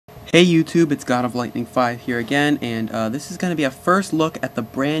Hey YouTube, it's God of Lightning 5 here again, and this is going to be a first look at the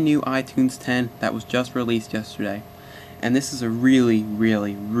brand new iTunes 10 that was just released yesterday. And this is a really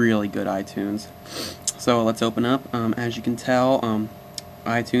good iTunes. So let's open up. As you can tell,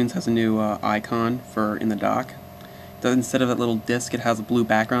 iTunes has a new icon for in the dock. Instead of that little disc, it has a blue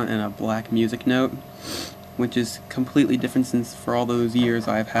background and a black music note, which is completely different since for all those years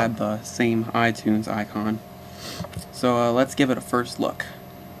I've had the same iTunes icon. So let's give it a first look.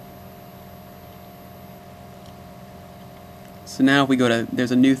 So now if we go to,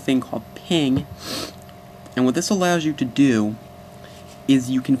 there's a new thing called Ping, and what this allows you to do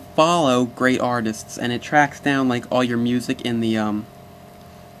is you can follow great artists, and it tracks down like all your music in the in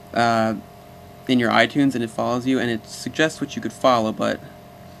your iTunes, and it follows you, and it suggests what you could follow. But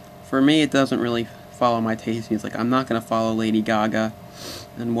for me, it doesn't really follow my taste music. I'm not gonna follow Lady Gaga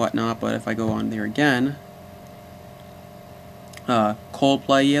and whatnot. But if I go on there again,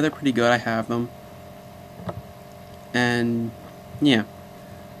 Coldplay, yeah, they're pretty good. I have them. And yeah,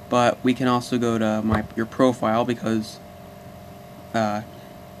 but we can also go to your profile because it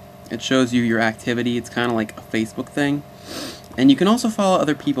shows you your activity. It's kind of like a Facebook thing, and you can also follow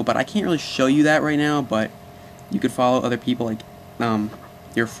other people, but I can't really show you that right now. But you could follow other people, like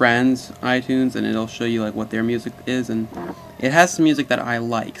your friends' iTunes, and it'll show you like what their music is, and it has some music that I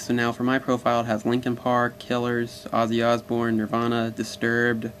like. So now for my profile, it has Linkin Park, Killers, Ozzy Osbourne, Nirvana,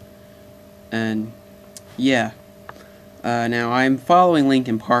 Disturbed, and yeah. Now, I'm following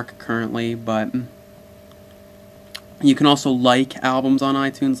Linkin Park currently, but you can also like albums on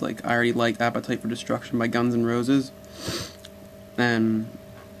iTunes. Like, I already liked Appetite for Destruction by Guns N' Roses. And,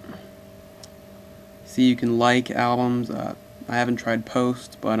 see, you can like albums. I haven't tried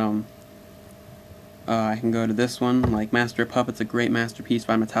Post, but I can go to this one, like Master of Puppets, a great masterpiece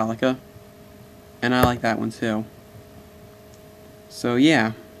by Metallica. And I like that one, too. So,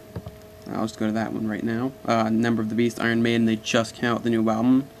 yeah. I'll just go to that one right now. Number of the Beast, Iron Maiden, they just came out with the new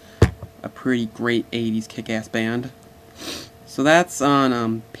album. A pretty great 80s kick-ass band. So that's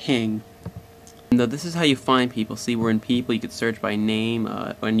on Ping. And this is how you find people. See, we're in people. You could search by name,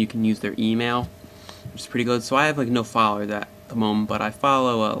 and you can use their email, which is pretty good. So I have like no followers at the moment, but I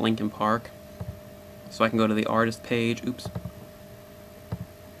follow Linkin Park. So I can go to the artist page. Oops.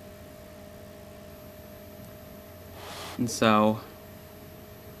 And so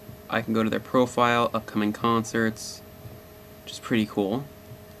I can go to their profile, upcoming concerts, which is pretty cool.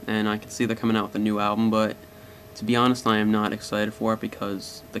 And I can see they're coming out with a new album, but to be honest, I am not excited for it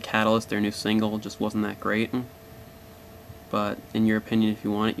because The Catalyst, their new single, just wasn't that great. But in your opinion, if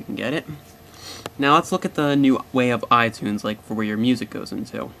you want it, you can get it. Now let's look at the new way of iTunes, like for where your music goes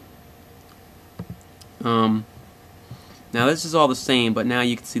into. Now this is all the same, but now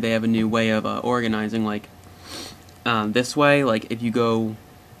you can see they have a new way of organizing, like this way. Like if you go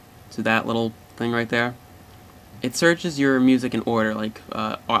to that little thing right there, it searches your music in order. Like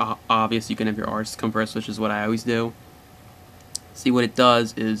obvious, you can have your artists come first, which is what I always do. See, what it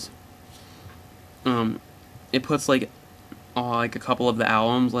does is it puts like a couple of the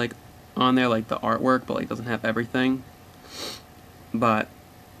albums like on there, like the artwork, but like doesn't have everything. But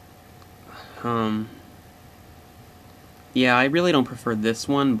yeah, I really don't prefer this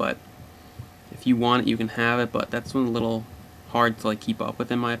one, but if you want it, you can have it. But that's one little hard to like keep up with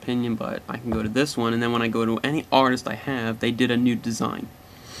in my opinion, but I can go to this one, and then when I go to any artist I have, they did a new design.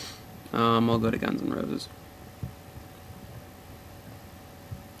 I'll go to Guns N' Roses.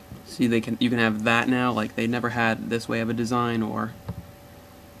 See, you can have that now. Like they never had this way of a design,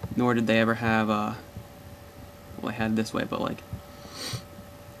 nor did they ever have well, they had this way, but like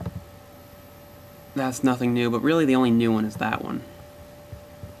that's nothing new. But really the only new one is that one.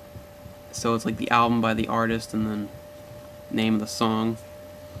 So it's like the album by the artist and then name of the song.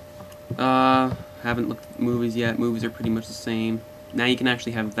 Haven't looked at movies yet. Movies are pretty much the same. Now you can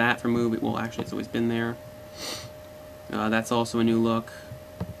actually have that for movie. Well, actually, it's always been there. That's also a new look,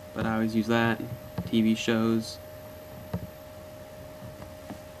 but I always use that. TV shows.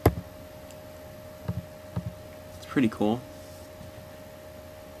 It's pretty cool.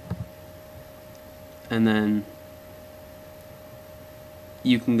 And then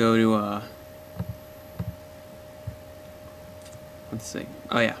you can go to let's see.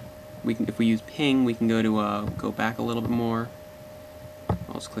 Oh yeah, we can. If we use Ping, we can go to go back a little bit more.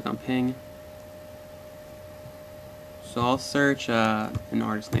 I'll just click on Ping. So I'll search an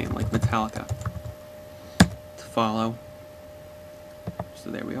artist name like Metallica to follow. So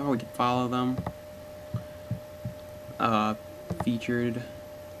there we are. We can follow them. Featured.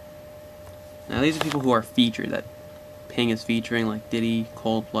 Now these are people who are featured that Ping is featuring, like Diddy,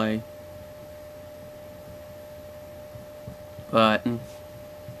 Coldplay. But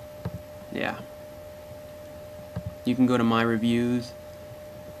yeah. You can go to my reviews,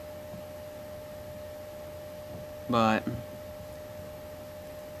 but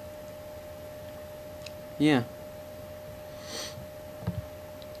yeah.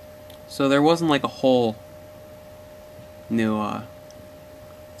 So there wasn't like a whole new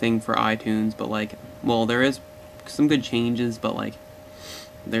thing for iTunes, but like, well, there is some good changes, but like,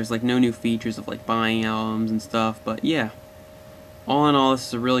 there's like no new features of like buying albums and stuff. But yeah, all in all, this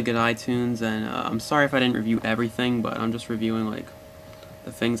is a really good iTunes, and I'm sorry if I didn't review everything, but I'm just reviewing like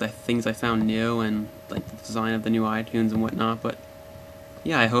the things I found new and like the design of the new iTunes and whatnot. But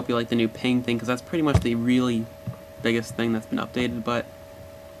yeah, I hope you like the new ping thing, because that's pretty much the really biggest thing that's been updated. But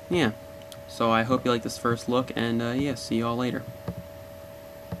yeah, so I hope you like this first look, and yeah, see you all later.